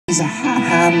a hot,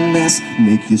 hot mess,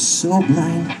 make you so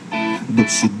blind, but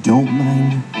you don't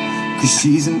mind, 'cause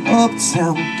she's an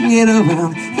uptown, get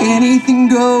around, anything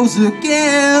goes a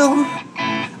gal.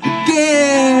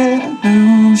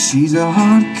 Girl, she's a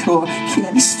hardcore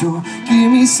candy store, give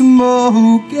me some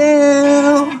more,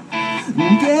 girl.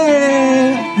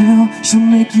 Girl, she'll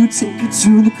make you take her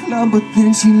to the club, but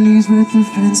then she leaves with her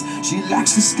friends. She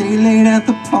likes to stay late at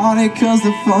the party 'cause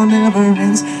the fun never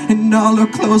ends. And all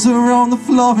her clothes are on the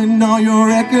floor and all your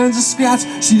records are scratched.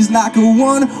 She's like a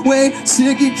one-way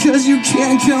ticket 'cause you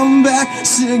can't come back,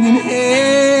 singing,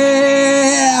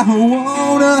 hey, I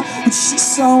wanna, but she's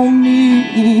so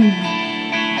mean.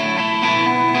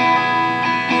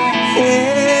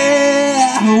 Hey,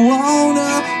 I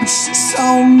wanna, but she's so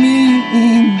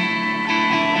mean.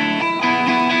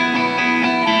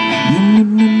 You need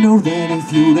to know that if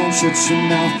you don't shut your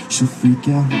mouth, she'll freak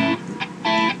out.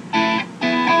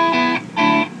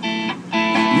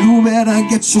 You better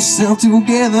get yourself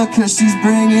together, 'cause she's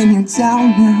bringing you down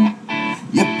now.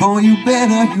 Yeah, boy, you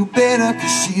better,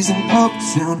 'cause she's an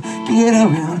uptown, get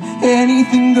around,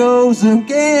 anything goes, a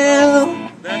gal.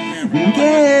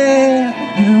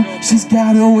 Girl, she's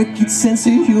got a wicked sense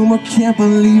of humor, can't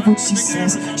believe what she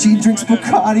says. She drinks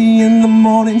Bacardi in the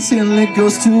morning till it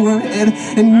goes to her head.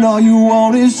 And all you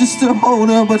want is just to hold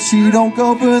her, but she don't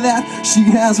go for that. She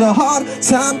has a hard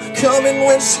time coming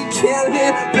when she can't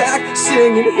hit back,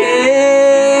 singing,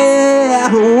 hey, I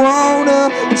wanna,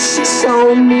 but she's so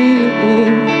mean.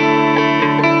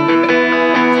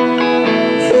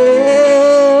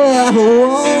 Hey, I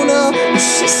wanna, but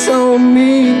she's so